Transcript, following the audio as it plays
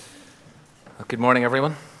Good morning,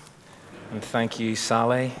 everyone, and thank you,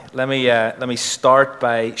 Sally. Let me start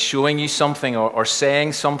by showing you something or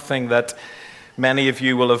saying something that many of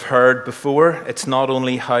you will have heard before. It's not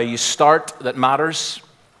only how you start that matters,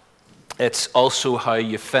 it's also how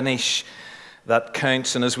you finish that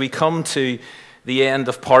counts. And as we come to the end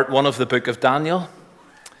of part 1 of the book of Daniel,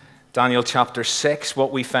 Daniel chapter 6,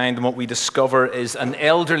 what we find and what we discover is an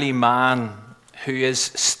elderly man who is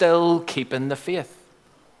still keeping the faith.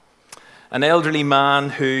 An elderly man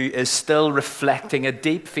who is still reflecting a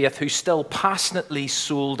deep faith, who's still passionately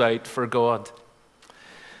sold out for God.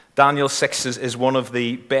 Daniel 6 is one of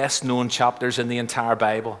the best known chapters in the entire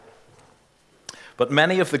Bible. But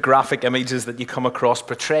many of the graphic images that you come across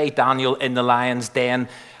portray Daniel in the lion's den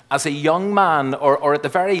as a young man, or at the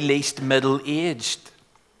very least middle-aged.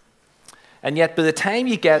 And yet by the time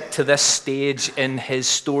you get to this stage in his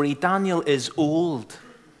story, Daniel is old.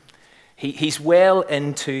 He's well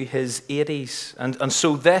into his 80s. And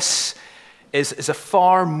so this is a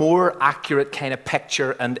far more accurate kind of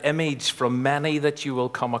picture and image from many that you will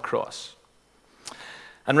come across.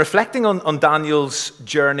 And reflecting on Daniel's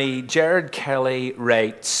journey, Gerard Kelly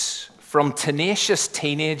writes, "From tenacious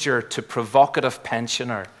teenager to provocative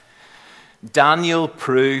pensioner, Daniel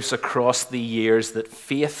proves across the years that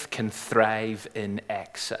faith can thrive in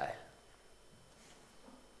exile."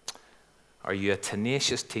 Are you a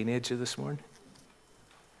tenacious teenager this morning?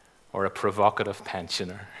 Or a provocative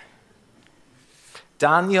pensioner?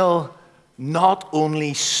 Daniel not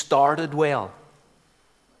only started well,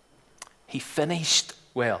 he finished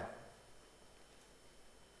well.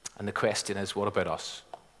 And the question is, what about us?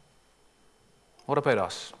 What about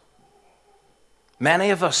us? Many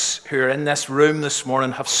of us who are in this room this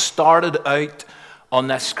morning have started out on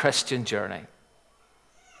this Christian journey.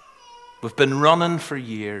 We've been running for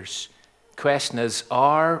years. Question is,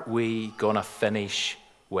 are we going to finish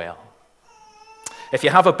well? If you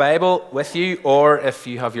have a Bible with you, or if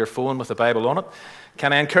you have your phone with a Bible on it,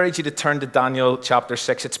 can I encourage you to turn to Daniel chapter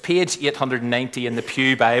 6. It's page 890 in the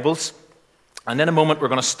Pew Bibles. And in a moment, we're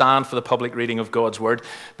going to stand for the public reading of God's Word.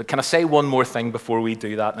 But can I say one more thing before we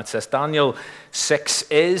do that? And it says Daniel 6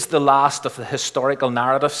 is the last of the historical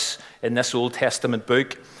narratives in this Old Testament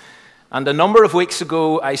book. And a number of weeks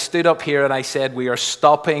ago, I stood up here and I said we are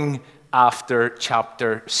stopping after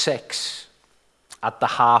chapter 6, at the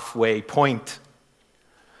halfway point.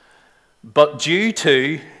 But due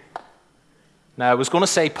to, now I was going to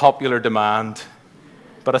say popular demand,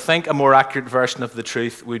 but I think a more accurate version of the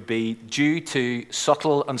truth would be due to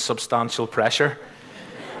subtle and substantial pressure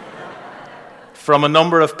from a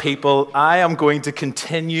number of people, I am going to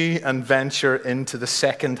continue and venture into the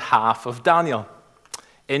second half of Daniel,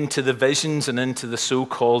 into the visions and into the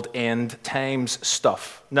so-called end times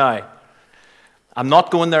stuff. Now, I'm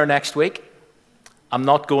not going there next week. I'm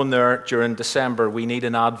not going there during December. We need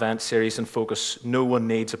an Advent series and focus. No one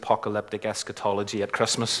needs apocalyptic eschatology at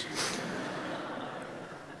Christmas.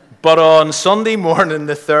 But on Sunday morning,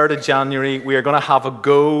 the 3rd of January, we are going to have a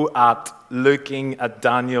go at looking at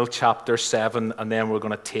Daniel chapter 7, and then we're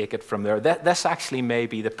going to take it from there. This actually may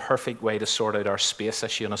be the perfect way to sort out our space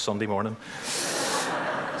issue on a Sunday morning.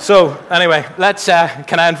 So, anyway,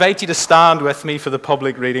 can I invite you to stand with me for the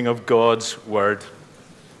public reading of God's Word?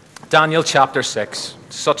 Daniel chapter 6,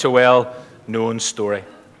 such a well-known story.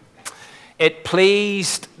 It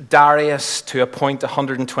pleased Darius to appoint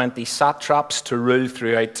 120 satraps to rule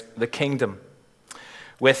throughout the kingdom,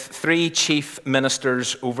 with 3 chief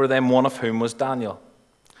ministers over them, one of whom was Daniel.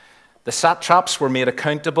 The satraps were made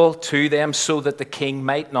accountable to them so that the king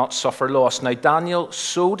might not suffer loss. Now Daniel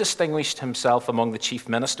so distinguished himself among the chief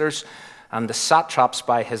ministers and the satraps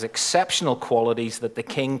by his exceptional qualities that the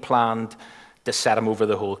king planned to set him over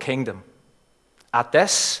the whole kingdom. At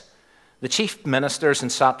this, the chief ministers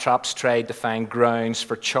and satraps tried to find grounds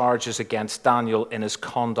for charges against Daniel in his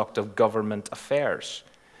conduct of government affairs,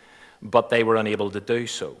 but they were unable to do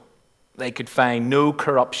so. They could find no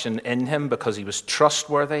corruption in him because he was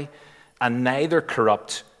trustworthy and neither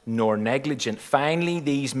corrupt nor negligent. Finally,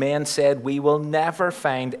 these men said, "We will never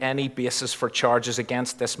find any basis for charges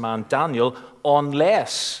against this man Daniel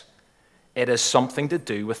unless it has something to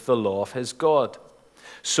do with the law of his God."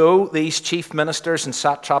 So these chief ministers and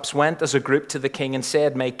satraps went as a group to the king and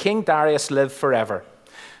said, "May King Darius live forever.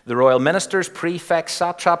 The royal ministers, prefects,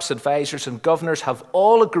 satraps, advisors, and governors have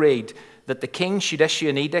all agreed that the king should issue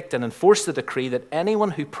an edict and enforce the decree that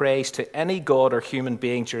anyone who prays to any god or human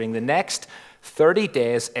being during the next 30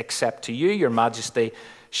 days, except to you, your majesty,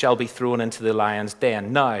 shall be thrown into the lion's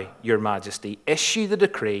den. Now, your majesty, issue the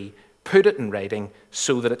decree, put it in writing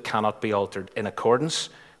so that it cannot be altered, in accordance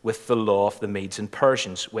with the law of the Medes and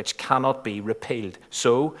Persians, which cannot be repealed."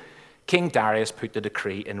 So King Darius put the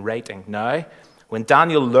decree in writing. Now, when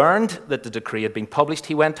Daniel learned that the decree had been published,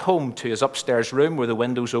 he went home to his upstairs room where the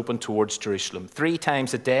windows opened towards Jerusalem. 3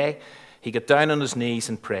 times a day, he got down on his knees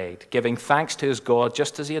and prayed, giving thanks to his God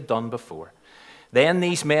just as he had done before. Then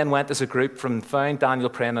these men went as a group and found Daniel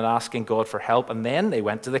praying and asking God for help, and then they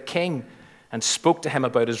went to the king and spoke to him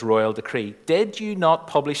about his royal decree. Did you not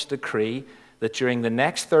publish the decree that during the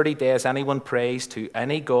next 30 days anyone prays to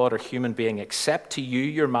any god or human being except to you,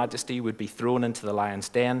 your majesty, would be thrown into the lion's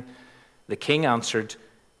den? The king answered,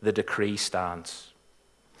 the decree stands.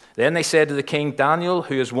 Then they said to the king, Daniel,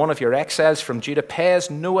 who is one of your exiles from Judah, pays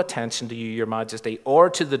no attention to you, your majesty, or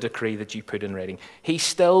to the decree that you put in writing. He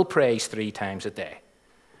still prays 3 times a day.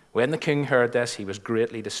 When the king heard this, he was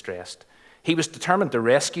greatly distressed. He was determined to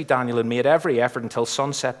rescue Daniel and made every effort until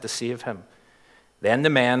sunset to save him. Then the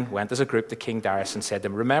men went as a group to King Darius and said to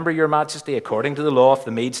him, remember, your majesty, according to the law of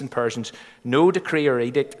the Medes and Persians, no decree or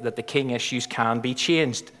edict that the king issues can be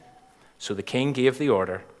changed. So the king gave the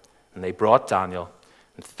order, and they brought Daniel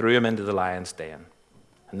and threw him into the lion's den.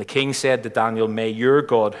 And the king said to Daniel, may your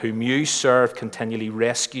God, whom you serve, continually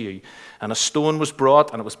rescue you. And a stone was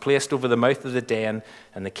brought, and it was placed over the mouth of the den,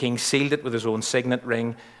 and the king sealed it with his own signet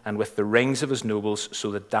ring and with the rings of his nobles,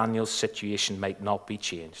 so that Daniel's situation might not be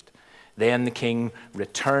changed. Then the king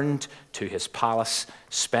returned to his palace,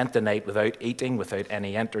 spent the night without eating, without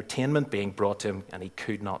any entertainment being brought to him, and he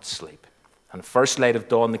could not sleep. And first light of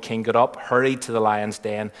dawn, the king got up, hurried to the lion's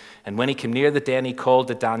den, and when he came near the den, he called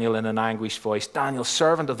to Daniel in an anguished voice, Daniel,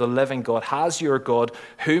 servant of the living God, has your God,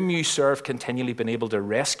 whom you serve, continually been able to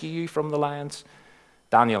rescue you from the lions?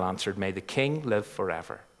 Daniel answered, may the king live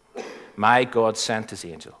forever. My God sent his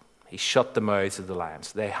angel. He shut the mouths of the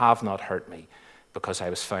lions. They have not hurt me, because I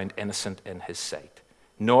was found innocent in his sight.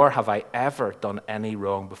 Nor have I ever done any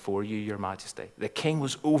wrong before you, your majesty. The king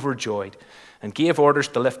was overjoyed and gave orders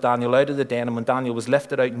to lift Daniel out of the den, and when Daniel was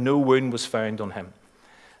lifted out, no wound was found on him.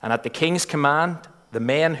 And at the king's command, the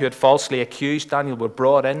men who had falsely accused Daniel were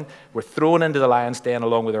brought in, were thrown into the lion's den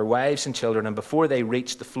along with their wives and children, and before they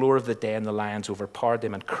reached the floor of the den, the lions overpowered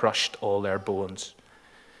them and crushed all their bones.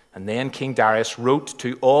 And then King Darius wrote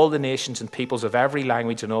to all the nations and peoples of every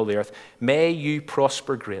language in all the earth, may you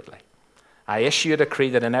prosper greatly. I issue a decree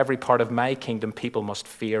that in every part of my kingdom people must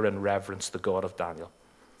fear and reverence the God of Daniel,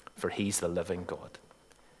 for he's the living God.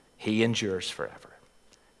 He endures forever.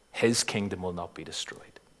 His kingdom will not be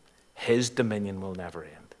destroyed. His dominion will never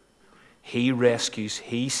end. He rescues,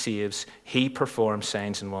 he saves, he performs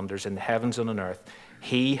signs and wonders in the heavens and on earth.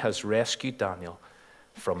 He has rescued Daniel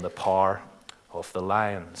from the power of the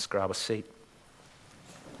lions. Grab a seat.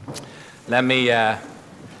 Let me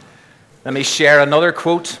share another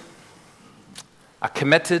quote. A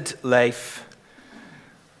committed life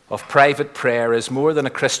of private prayer is more than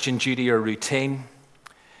a Christian duty or routine.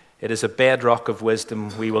 It is a bedrock of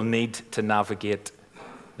wisdom we will need to navigate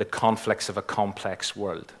the conflicts of a complex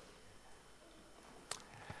world.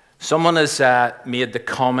 Someone has made the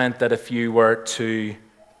comment that if you were to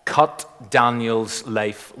cut Daniel's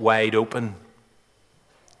life wide open,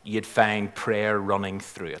 you'd find prayer running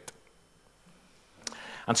through it.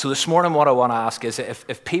 And so this morning what I want to ask is,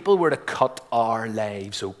 if people were to cut our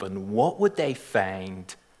lives open, what would they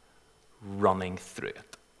find running through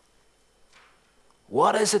it?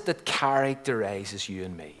 What is it that characterizes you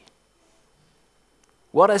and me?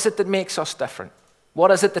 What is it that makes us different?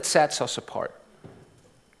 What is it that sets us apart?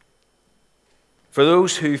 For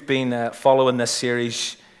those who've been following this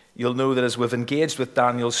series, you'll know that as we've engaged with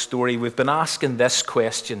Daniel's story, we've been asking this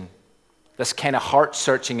question, this kind of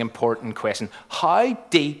heart-searching, important question. How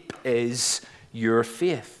deep is your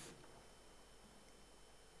faith?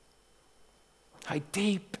 How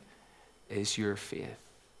deep is your faith?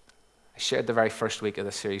 I shared the very first week of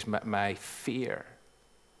the series, my fear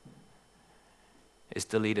is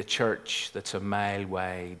to lead a church that's a mile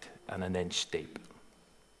wide and an inch deep.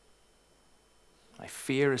 My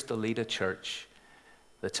fear is to lead a church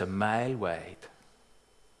that's a mile wide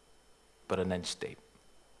but an inch deep.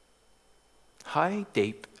 How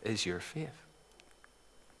deep is your faith?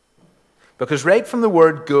 Because right from the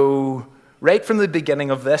word go, right from the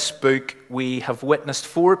beginning of this book, we have witnessed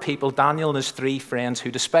 4 people, Daniel and his 3 friends,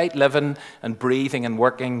 who despite living and breathing and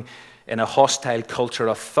working in a hostile culture,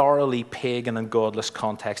 a thoroughly pagan and godless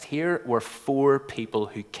context, here were 4 people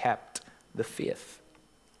who kept the faith.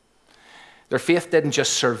 Their faith didn't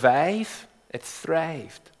just survive, it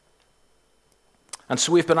thrived. And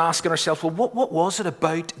so we've been asking ourselves, well, what was it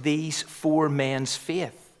about these 4 men's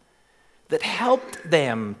faith that helped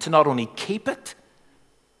them to not only keep it,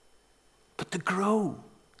 but to grow,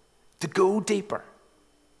 to go deeper?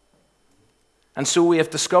 And so we have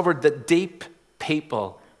discovered that deep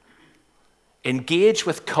people engage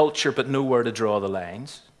with culture but know where to draw the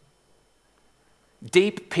lines.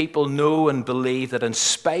 Deep people know and believe that in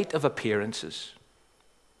spite of appearances,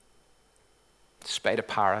 in spite of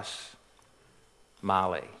Paris,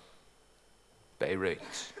 Mali, Beirut,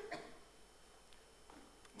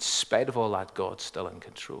 in spite of all that, God's still in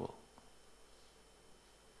control.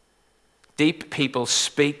 Deep people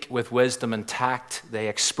speak with wisdom and tact. They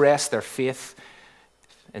express their faith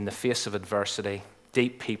in the face of adversity.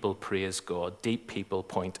 Deep people praise God. Deep people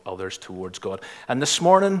point others towards God. And this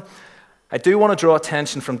morning, I do want to draw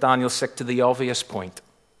attention from Daniel 6 to the obvious point,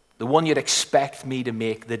 the one you'd expect me to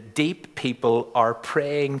make, that deep people are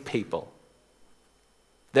praying people.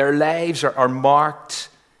 Their lives are marked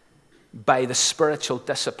by the spiritual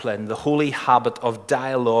discipline, the holy habit of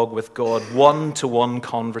dialogue with God, one-to-one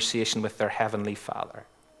conversation with their Heavenly Father.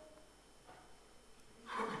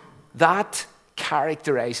 That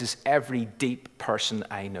characterizes every deep person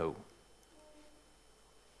I know.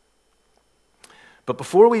 But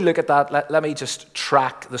before we look at that, let me just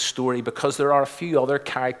track the story, because there are a few other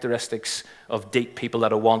characteristics of deep people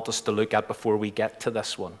that I want us to look at before we get to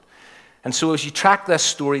this one. And so as you track this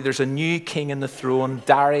story, there's a new king in the throne,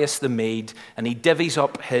 Darius the Mede, and he divvies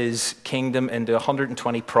up his kingdom into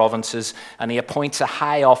 120 provinces, and he appoints a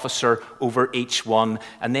high officer over each one,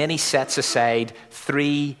 and then he sets aside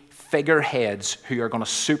 3 figureheads who are going to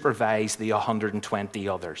supervise the 120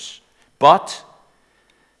 others. But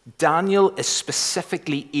Daniel is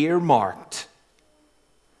specifically earmarked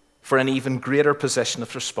for an even greater position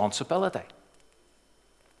of responsibility.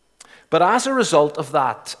 But as a result of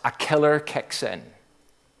that, a killer kicks in.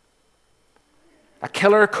 A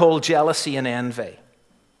killer called jealousy and envy,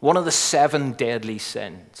 one of the 7 deadly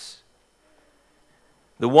sins.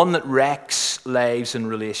 The one that wrecks lives and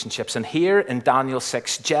relationships. And here in Daniel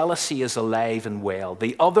 6, jealousy is alive and well.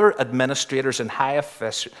 The other administrators and high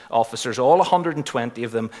officers, all 120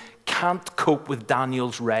 of them, can't cope with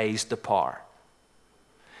Daniel's rise to power.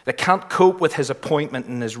 They can't cope with his appointment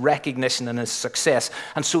and his recognition and his success.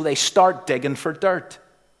 And so they start digging for dirt.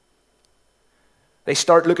 They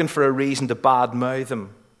start looking for a reason to badmouth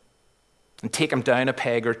him and take him down a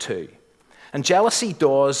peg or two. And jealousy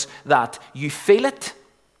does that. You feel it,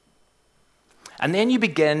 and then you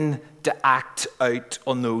begin to act out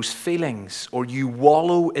on those feelings, or you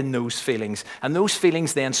wallow in those feelings, and those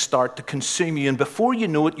feelings then start to consume you. And before you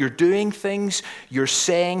know it, you're doing things, you're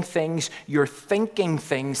saying things, you're thinking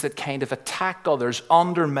things that kind of attack others,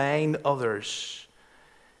 undermine others,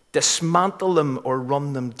 dismantle them or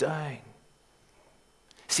run them down.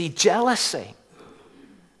 See, jealousy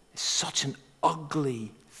is such an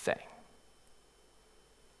ugly thing,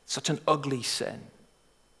 such an ugly sin.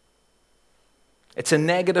 It's a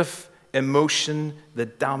negative emotion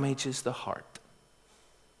that damages the heart.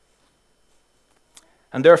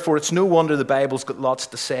 And therefore, it's no wonder the Bible's got lots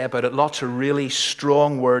to say about it, lots of really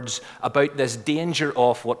strong words about this danger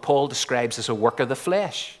of what Paul describes as a work of the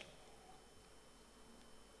flesh.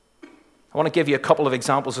 I want to give you a couple of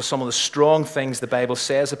examples of some of the strong things the Bible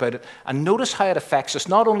says about it, and notice how it affects us,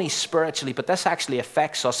 not only spiritually, but this actually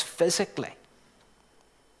affects us physically.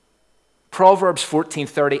 Proverbs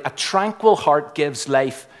 14:30, a tranquil heart gives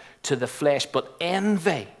life to the flesh, but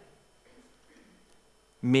envy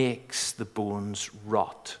makes the bones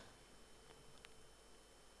rot.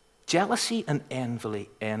 Jealousy and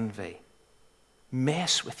envy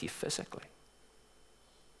mess with you physically.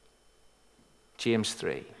 James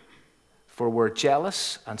 3, for where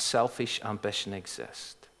jealous and selfish ambition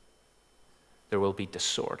exist, there will be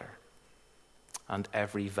disorder and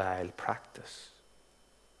every vile practice.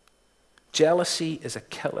 Jealousy is a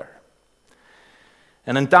killer.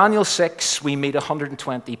 And in Daniel 6, we meet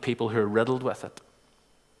 120 people who are riddled with it.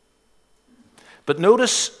 But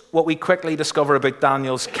notice what we quickly discover about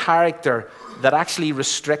Daniel's character that actually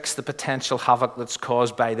restricts the potential havoc that's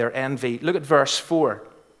caused by their envy. Look at verse 4.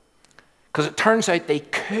 Because it turns out they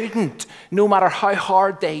couldn't, no matter how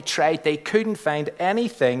hard they tried, they couldn't find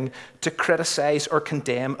anything to criticize or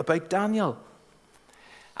condemn about Daniel.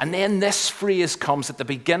 And then this phrase comes at the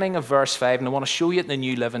beginning of verse 5, and I want to show you it in the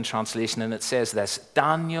New Living Translation, and it says this: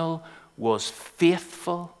 Daniel was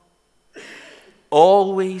faithful,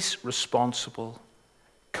 always responsible,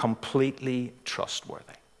 completely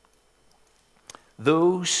trustworthy.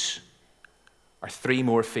 Those are 3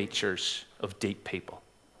 more features of deep people.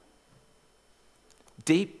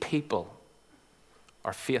 Deep people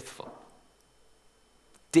are faithful.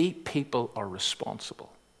 Deep people are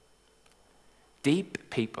responsible. Deep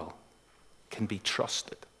people can be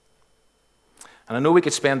trusted. And I know we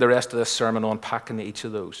could spend the rest of this sermon unpacking each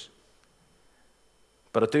of those.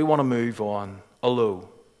 But I do want to move on. Although,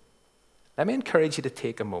 let me encourage you to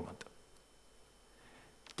take a moment.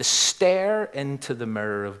 to stare into the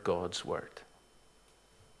mirror of God's word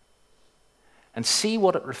and see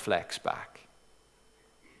what it reflects back.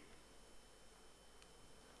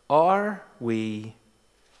 Are we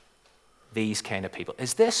these kind of people?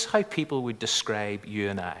 Is this how people would describe you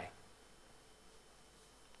and I?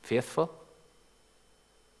 Faithful,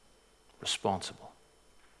 responsible,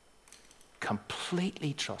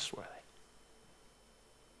 completely trustworthy.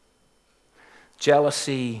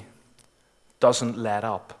 Jealousy doesn't let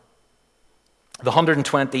up. The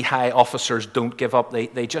 120 high officers don't give up.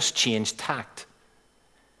 They just change tact.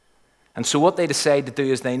 And so what they decide to do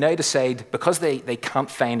is they now decide, because they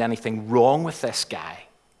can't find anything wrong with this guy,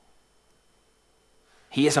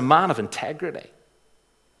 he is a man of integrity.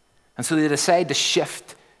 And so they decide to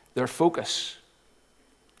shift their focus.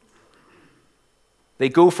 They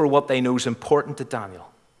go for what they know is important to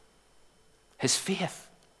Daniel, his faith.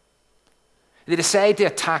 They decide to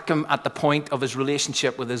attack him at the point of his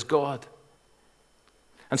relationship with his God.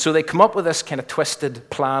 And so they come up with this kind of twisted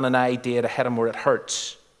plan and idea to hit him where it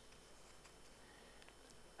hurts.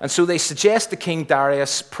 And so they suggest to King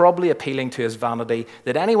Darius, probably appealing to his vanity,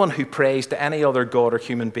 that anyone who prays to any other god or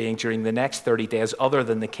human being during the next 30 days other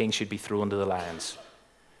than the king should be thrown to the lions.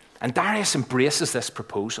 And Darius embraces this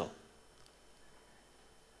proposal.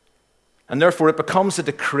 And therefore it becomes a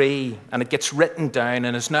decree, and it gets written down,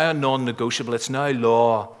 and it's now non-negotiable, it's now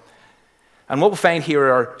law. And what we'll find here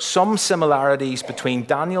are some similarities between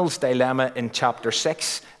Daniel's dilemma in chapter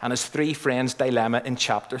 6 and his three friends' dilemma in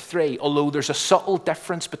chapter 3, although there's a subtle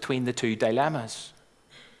difference between the two dilemmas.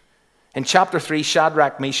 In chapter 3,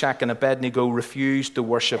 Shadrach, Meshach, and Abednego refused to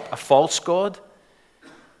worship a false god.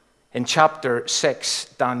 In chapter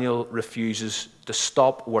 6, Daniel refuses to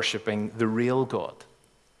stop worshiping the real God.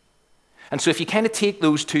 And so if you kind of take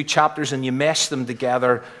those two chapters and you mesh them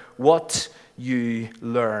together, what you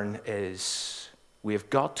learn is we've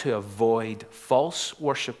got to avoid false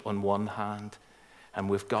worship on one hand, and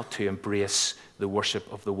we've got to embrace the worship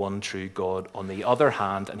of the one true God on the other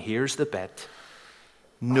hand. And here's the bit: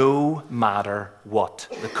 no matter what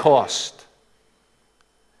the cost.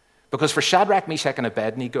 Because for Shadrach, Meshach, and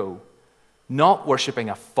Abednego, not worshiping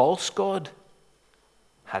a false god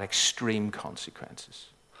had extreme consequences.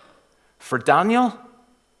 For Daniel,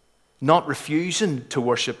 not refusing to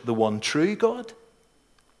worship the one true God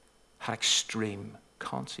had extreme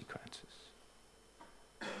consequences.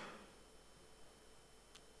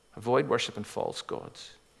 Avoid worshiping false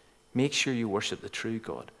gods. Make sure you worship the true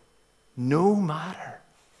God, no matter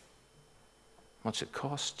how much it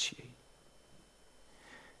costs you.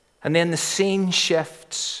 And then the scene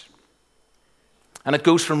shifts, and it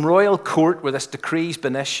goes from royal court, where this decree's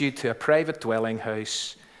been issued, to a private dwelling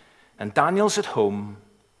house. And Daniel's at home,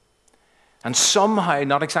 and somehow,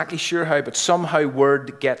 not exactly sure how, but somehow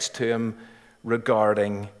word gets to him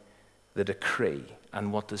regarding the decree.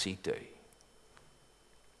 And what does he do?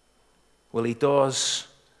 Well, he does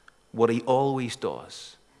what he always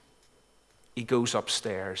does. He goes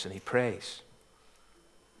upstairs and he prays.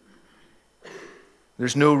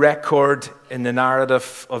 There's no record in the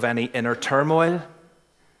narrative of any inner turmoil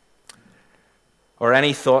or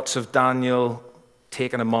any thoughts of Daniel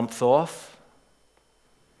taking a month off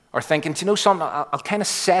or thinking, do you know something, I'll kind of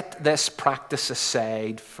set this practice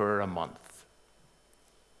aside for a month.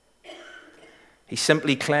 He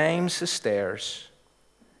simply climbs the stairs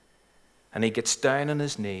and he gets down on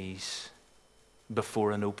his knees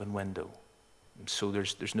before an open window. And so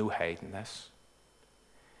there's no hiding this.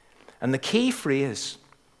 And the key phrase,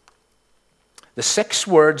 the 6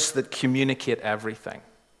 words that communicate everything,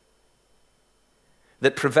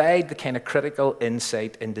 that provide the kind of critical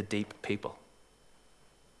insight into deep people.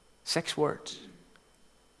 6 words.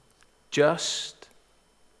 Just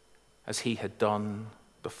as he had done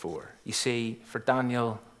before. You see, for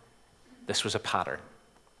Daniel, this was a pattern.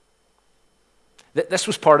 This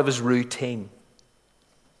was part of his routine.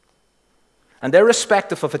 And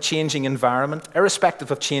irrespective of a changing environment, irrespective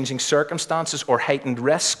of changing circumstances or heightened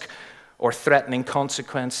risk or threatening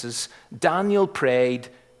consequences, Daniel prayed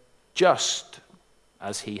just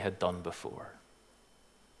as he had done before.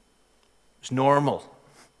 It's normal.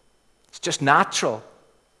 It's just natural.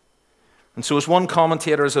 And so as one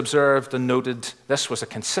commentator has observed and noted, this was a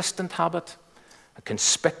consistent habit, a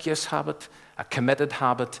conspicuous habit, a committed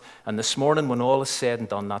habit, and this morning when all is said and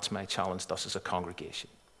done, that's my challenge to us as a congregation.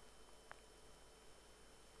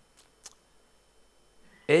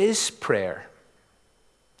 Is prayer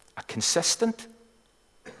a consistent,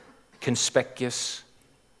 conspicuous,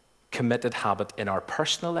 committed habit in our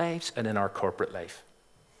personal lives and in our corporate life?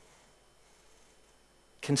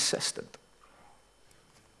 Consistent.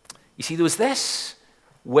 You see, there was this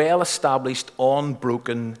well-established,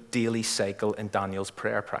 unbroken daily cycle in Daniel's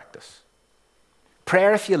prayer practice.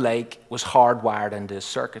 Prayer, if you like, was hardwired into his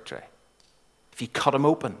circuitry. If you cut him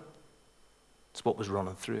open, it's what was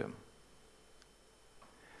running through him.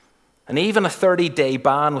 And even a 30-day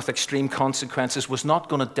ban with extreme consequences was not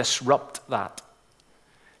going to disrupt that.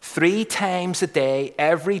 3 times a day,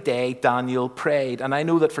 every day, Daniel prayed. And I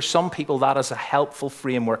know that for some people that is a helpful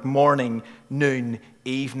framework. Morning, noon,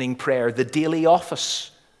 evening prayer. The daily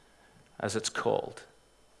office, as it's called.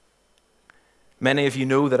 Many of you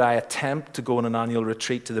know that I attempt to go on an annual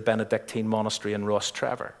retreat to the Benedictine monastery in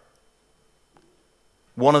Rostrevor.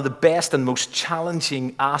 One of the best and most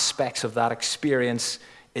challenging aspects of that experience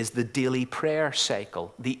is the daily prayer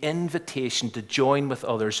cycle, the invitation to join with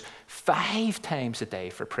others 5 times a day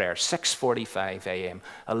for prayer, 6:45 a.m.,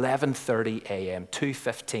 11:30 a.m.,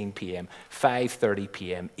 2:15 p.m., 5:30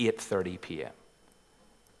 p.m., 8:30 p.m.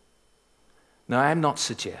 Now, I'm not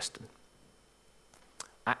suggesting,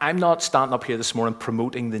 I'm not standing up here this morning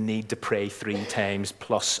promoting the need to pray 3 times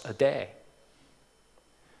plus a day.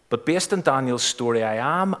 But based on Daniel's story, I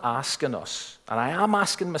am asking us, and I am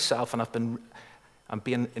asking myself, and I'm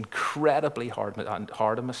being incredibly hard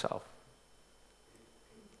on myself.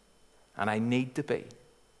 And I need to be.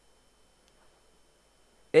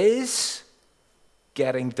 Is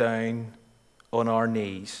getting down on our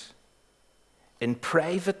knees in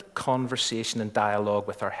private conversation and dialogue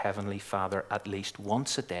with our Heavenly Father at least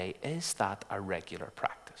once a day, is that a regular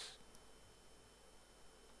practice?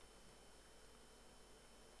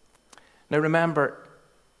 Now remember,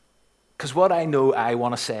 because what I know I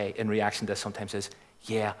want to say in reaction to this sometimes is,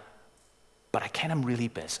 yeah, but I kind of am really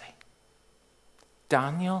busy.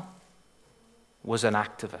 Daniel was an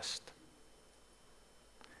activist.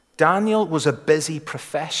 Daniel was a busy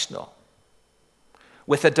professional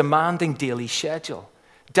with a demanding daily schedule.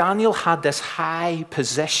 Daniel had this high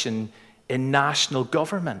position in national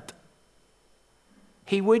government.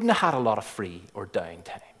 He wouldn't have had a lot of free or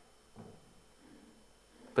downtime.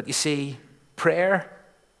 But you see, prayer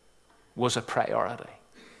was a priority.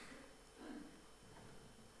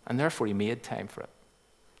 And therefore he made time for it.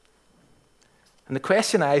 And the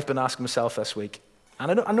question I've been asking myself this week,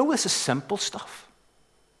 and I know this is simple stuff.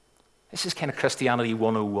 This is kind of Christianity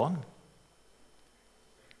 101.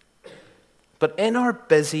 But in our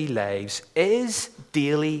busy lives, is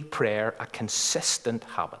daily prayer a consistent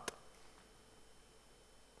habit?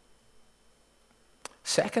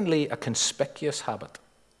 Secondly, a conspicuous habit.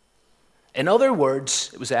 In other words,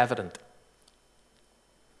 it was evident.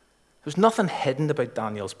 There was nothing hidden about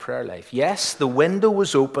Daniel's prayer life. Yes, the window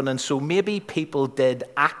was open, and so maybe people did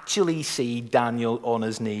actually see Daniel on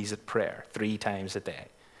his knees at prayer 3 times a day.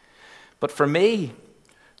 But for me,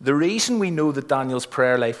 the reason we know that Daniel's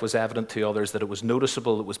prayer life was evident to others, that it was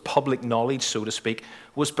noticeable, it was public knowledge, so to speak,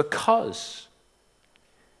 was because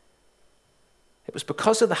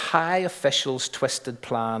of the high officials' twisted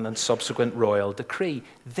plan and subsequent royal decree.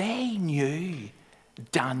 They knew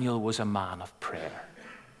Daniel was a man of prayer.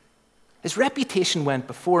 His reputation went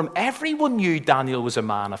before him. Everyone knew Daniel was a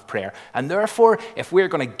man of prayer. And therefore, if we're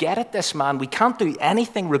going to get at this man, we can't do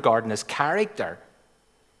anything regarding his character.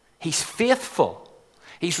 He's faithful.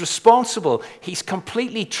 He's responsible. He's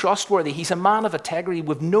completely trustworthy. He's a man of integrity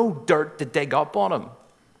with no dirt to dig up on him.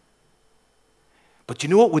 But you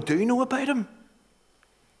know what we do know about him?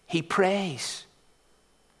 He prays.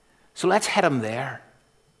 So let's hit him there.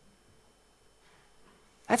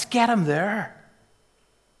 Let's get him there.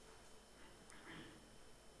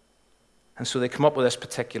 And so they come up with this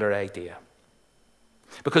particular idea.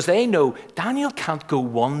 Because they know Daniel can't go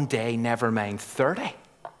one day, never mind 30,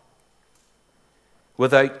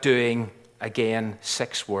 without doing, again,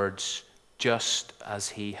 6 words, just as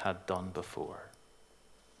he had done before.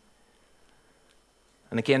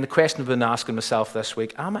 And again, the question I've been asking myself this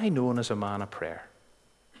week, am I known as a man of prayer?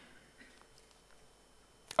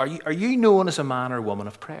 Are you known as a man or woman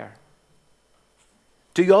of prayer?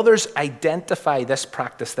 Do others identify this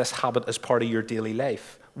practice, this habit, as part of your daily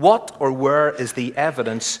life? What or where is the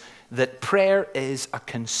evidence that prayer is a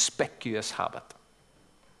conspicuous habit?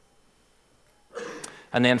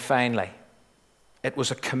 And then finally, it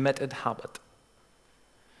was a committed habit.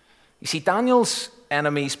 You see, Daniel's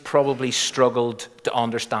enemies probably struggled to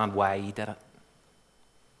understand why he did it.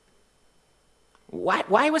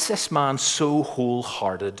 Why was this man so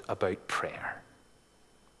wholehearted about prayer?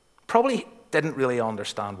 Probably didn't really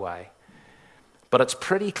understand why. But it's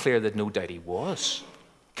pretty clear that no doubt he was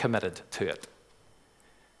committed to it.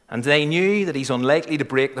 And they knew that he's unlikely to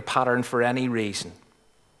break the pattern for any reason.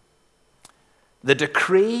 The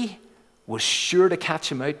decree was sure to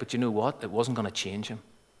catch him out, but you know what? It wasn't going to change him.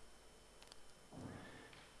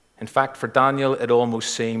 In fact, for Daniel, it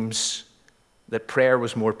almost seems that prayer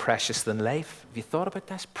was more precious than life. Have you thought about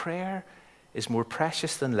this? Prayer is more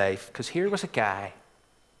precious than life, because here was a guy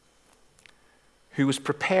who was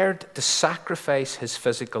prepared to sacrifice his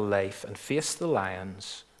physical life and face the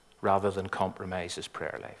lions rather than compromise his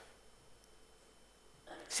prayer life.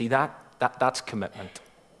 See, that's commitment.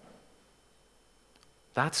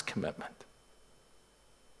 That's commitment.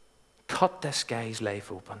 Cut this guy's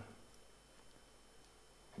life open,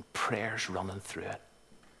 and prayer's running through it.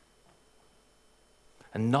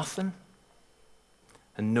 And nothing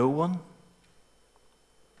and no one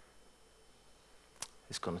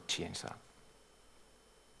is going to change that.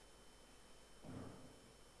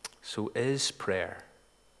 So is prayer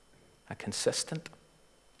a consistent,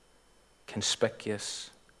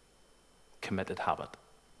 conspicuous, committed habit?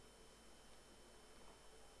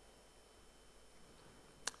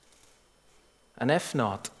 And if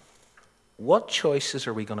not, what choices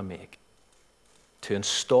are we going to make to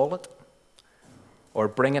install it or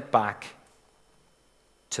bring it back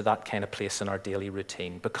to that kind of place in our daily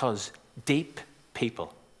routine? Because deep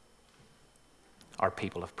people are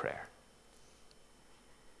people of prayer.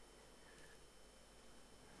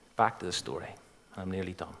 Back to the story. I'm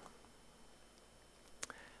nearly done.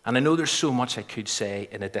 And I know there's so much I could say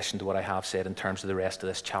in addition to what I have said in terms of the rest of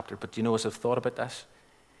this chapter, but you know, as I've thought about this,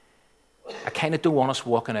 I kind of don't want us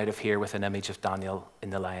walking out of here with an image of Daniel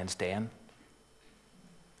in the lion's den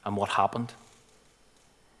and what happened.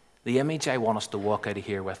 The image I want us to walk out of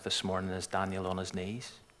here with this morning is Daniel on his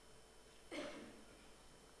knees.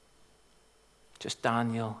 Just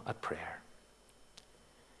Daniel at prayer.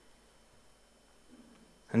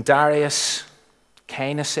 And Darius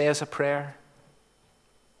kind of says a prayer.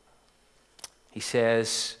 He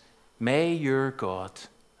says, may your God,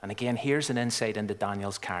 and again, here's an insight into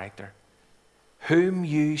Daniel's character, whom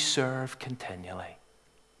you serve continually,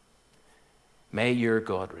 may your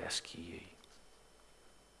God rescue you.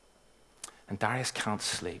 And Darius can't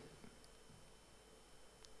sleep,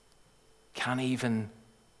 can't even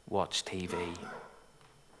watch TV,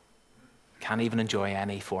 can't even enjoy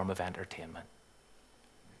any form of entertainment.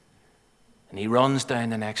 And he runs down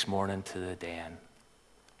the next morning to the den.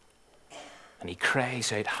 And he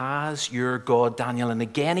cries out, has your God, Daniel, and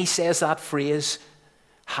again he says that phrase,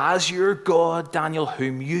 has your God, Daniel,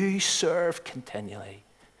 whom you serve continually,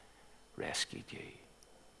 rescued you?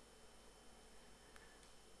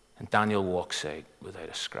 And Daniel walks out without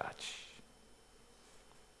a scratch.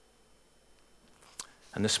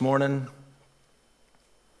 And this morning,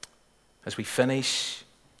 as we finish,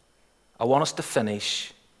 I want us to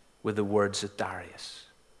finish with the words of Darius.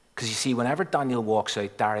 Because you see, whenever Daniel walks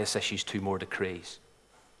out, Darius issues two more decrees.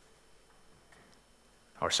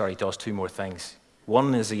 He does two more things.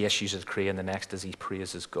 One is he issues a decree, and the next is he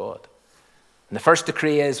praises God. And the first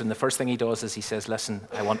decree is, and the first thing he does is he says, listen,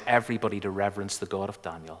 I want everybody to reverence the God of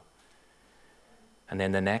Daniel. And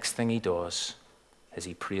then the next thing he does is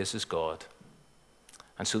he praises God.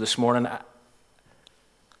 And so this morning,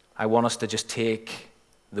 I want us to just take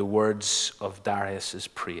the words of Darius's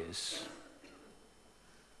praise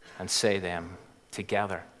and say them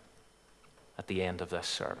together at the end of this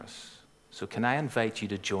service. So can I invite you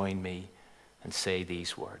to join me and say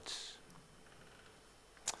these words?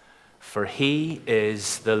 For he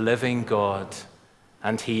is the living God,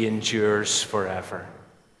 and he endures forever.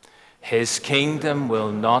 His kingdom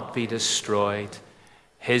will not be destroyed.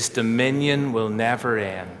 His dominion will never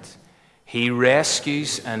end. He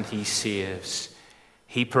rescues and he saves.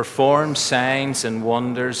 He performs signs and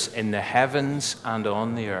wonders in the heavens and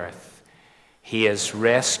on the earth. He has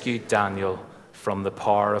rescued Daniel from the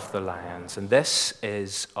power of the lions. And this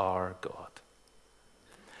is our God.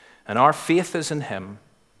 And our faith is in him.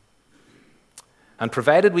 And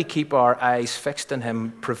provided we keep our eyes fixed on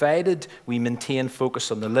him, provided we maintain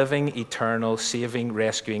focus on the living, eternal, saving,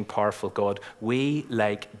 rescuing, powerful God, we,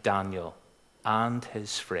 like Daniel and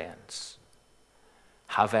his friends,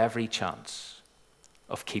 have every chance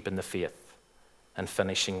of keeping the faith and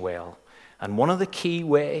finishing well. And one of the key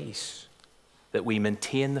ways that we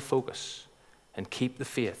maintain the focus and keep the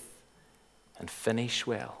faith and finish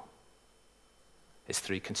well is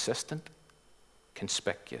through consistent,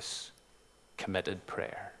 conspicuous, committed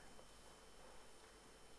prayer.